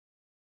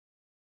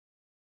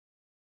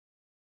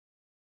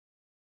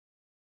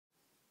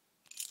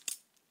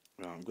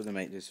Right, I'm going to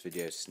make this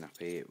video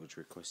snappy. It was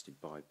requested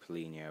by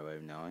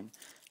Polinio09.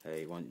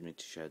 He wanted me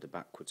to show the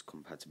backwards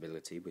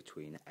compatibility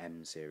between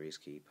M series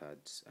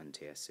keypads and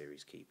TS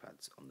series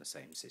keypads on the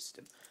same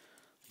system.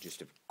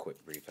 Just a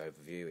quick brief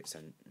overview. It's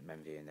a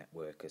Menvier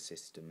networker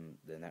system.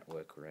 The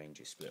networker range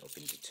is split up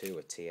into two,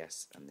 a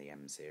TS and the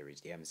M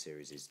series. The M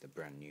series is the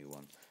brand new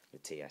one. The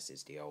TS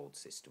is the old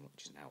system,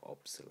 which is now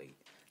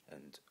obsolete,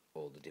 and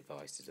all the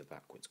devices are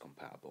backwards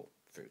compatible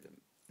through the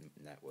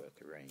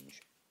networker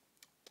range.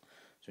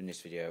 So in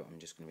this video I'm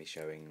just going to be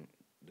showing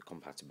the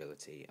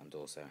compatibility and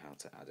also how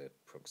to add a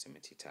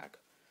proximity tag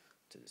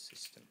to the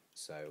system.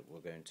 So we're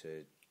going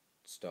to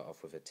start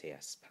off with a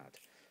TS pad.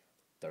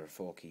 There are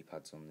 4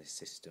 keypads on this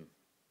system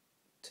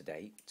to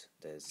date.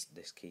 There's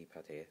this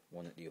keypad here,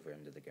 one at the other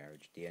end of the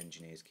garage, the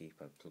engineer's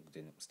keypad plugged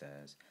in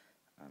upstairs,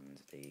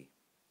 and the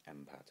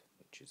M pad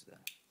which is there.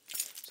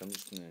 So I'm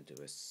just going to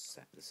do a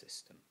set the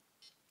system.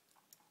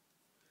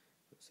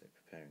 So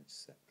preparing to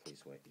set,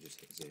 please wait, you just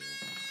hit 0.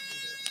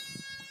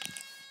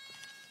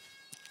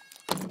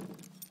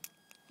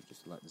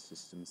 Just let the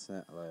system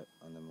set,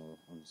 and then we'll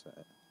unset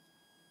it.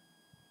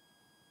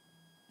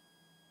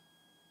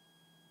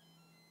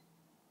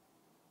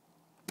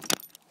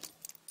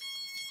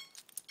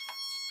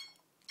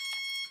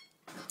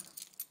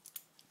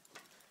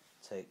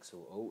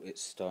 Oh,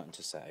 it's starting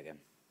to set again.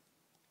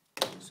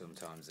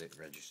 Sometimes it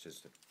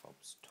registers the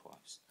fobs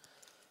twice.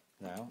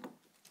 Now,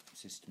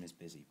 system is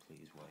busy,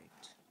 please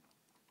wait.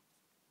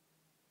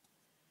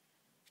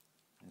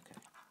 Okay.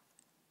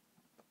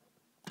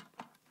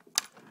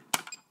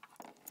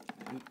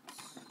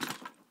 Oops.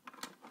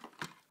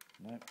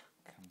 Nope,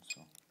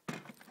 cancel.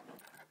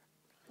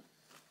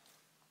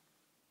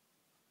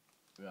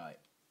 Right.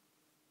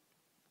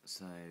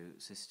 So,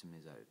 system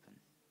is open,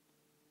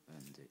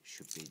 and it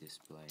should be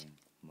displaying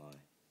my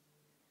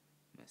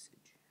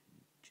message,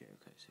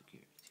 JOK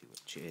security,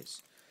 which it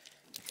is.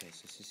 Okay,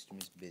 so system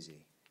is busy.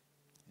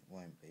 It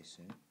won't be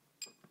soon.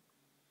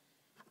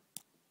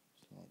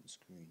 Just light the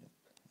screen up.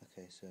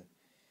 Okay, so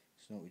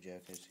it's not with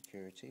JOK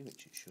security,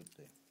 which it should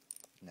do.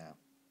 Now,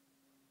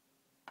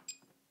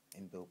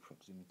 inbuilt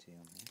proximity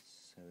on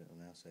this, so it will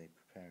now say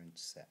preparing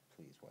to set,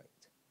 please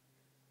wait.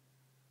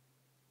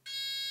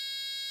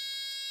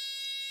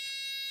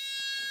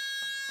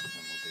 And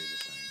we'll do the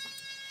same.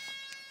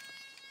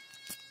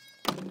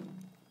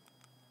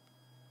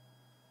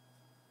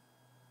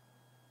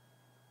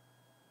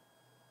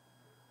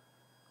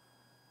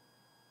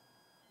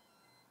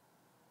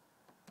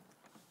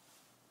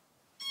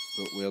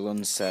 But we'll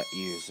unset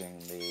using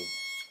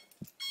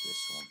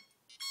this one.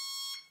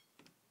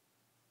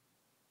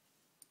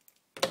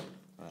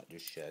 That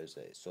just shows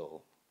that it's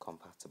all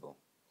compatible.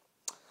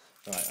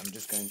 Right, I'm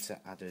just going to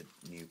add a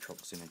new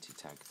proximity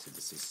tag to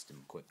the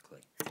system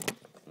quickly.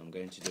 I'm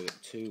going to do it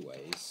 2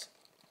 ways.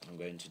 I'm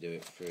going to do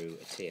it through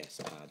a TS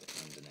pad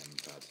and an M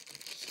pad.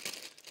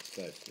 It's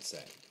both the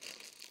same.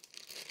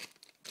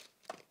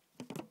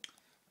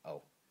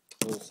 Oh,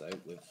 also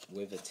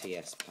with a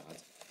TS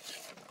pad,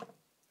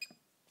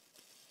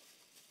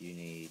 you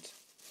need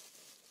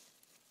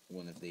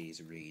one of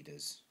these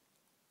readers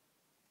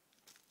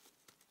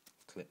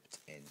clipped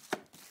in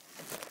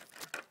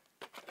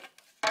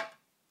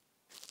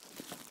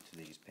to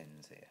these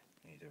pins here.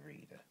 You need a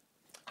reader.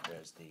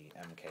 Whereas the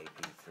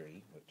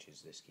MKP3, which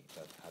is this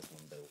keypad, has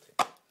one built in.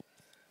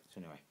 So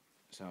anyway,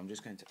 so I'm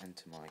just going to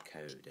enter my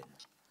code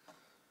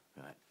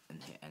in, right,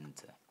 and hit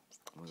enter.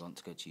 We want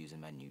to go to user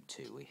menu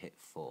 2. We hit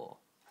 4.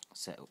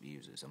 Set up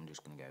users. I'm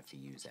just going to go for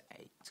user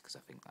 8 because I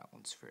think that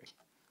one's free.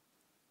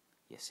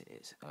 Yes, it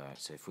is. Alright,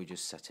 so if we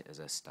just set it as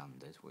a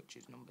standard, which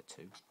is number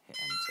 2, hit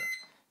enter,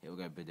 it will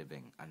go bada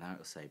bing, and now it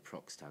will say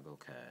prox tag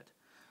occurred.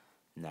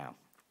 Now,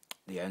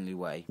 the only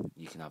way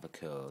you can have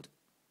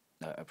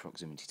a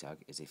proximity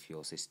tag is if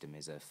your system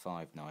is a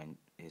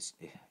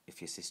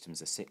if your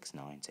system's a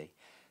 690,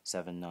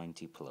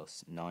 790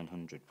 plus,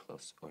 900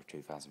 plus, or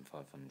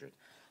 2500.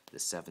 The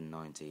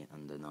 790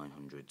 and the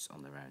 900s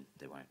on their own,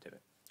 they won't do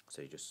it.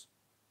 So you just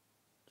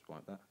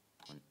swipe that.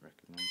 When it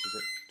recognises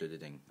it, do the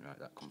ding, right,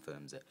 that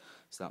confirms it.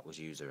 So that was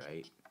user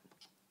 8,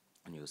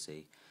 and you'll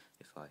see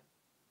if I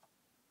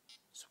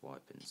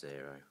swipe in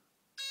 0,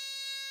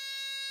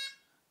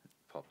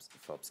 the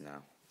fob's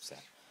now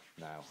set.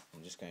 Now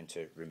I'm just going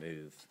to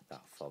remove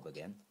that fob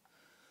again.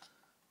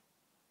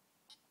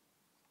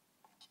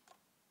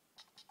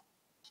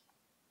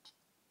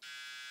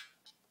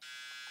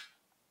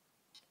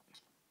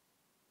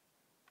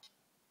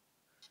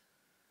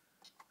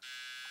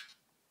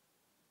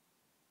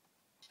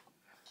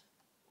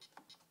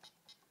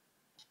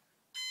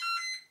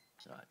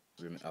 Right,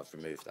 I've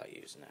removed that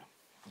user now.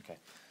 Okay,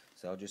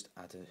 so I'll just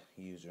add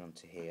a user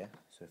onto here.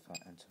 So if I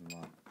enter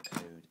my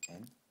code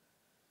in,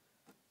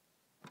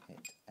 hit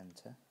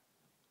enter,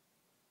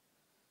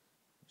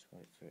 just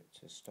wait for it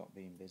to stop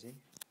being busy.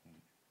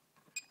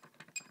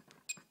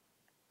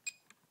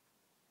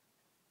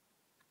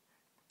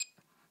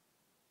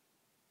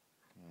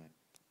 Right,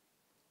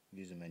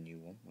 user menu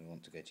 1, we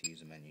want to go to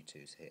user menu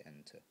 2, so hit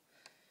enter.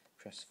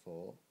 Press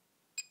 4,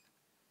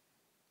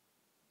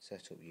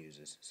 set up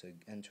users. So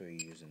enter a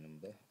user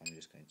number. I'm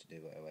just going to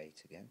do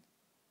 08 again.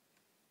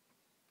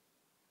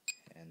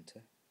 Hit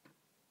enter.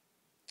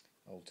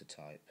 Alter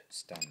type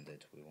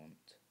standard we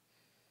want.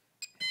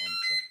 Hit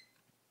enter.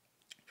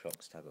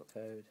 Prox tag or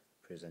code.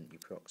 Present your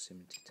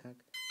proximity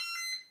tag,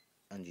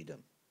 and you're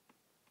done.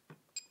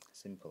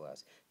 Simple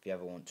as. If you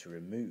ever want to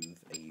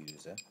remove a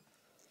user,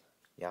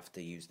 you have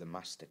to use the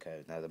master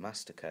code. Now the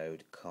master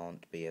code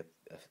can't be a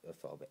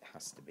fob, it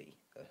has to be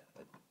a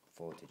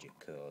 4-digit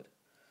code.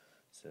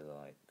 So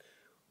like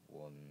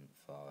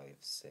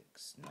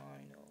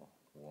 1569 or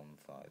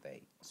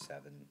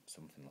 1587,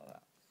 something like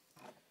that.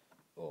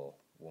 Or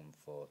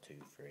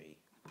 1423,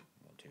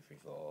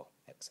 1234,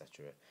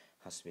 etc.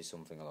 Has to be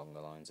something along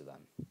the lines of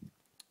them.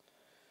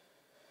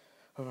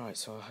 Alright,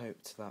 so I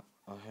hope that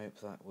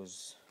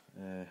was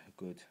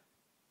good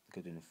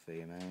enough for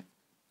you, mate.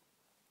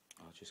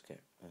 I'll just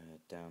get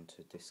down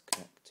to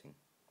disconnecting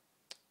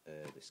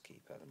this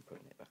keypad and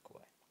putting it back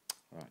away.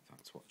 Alright,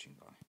 thanks for watching, bye.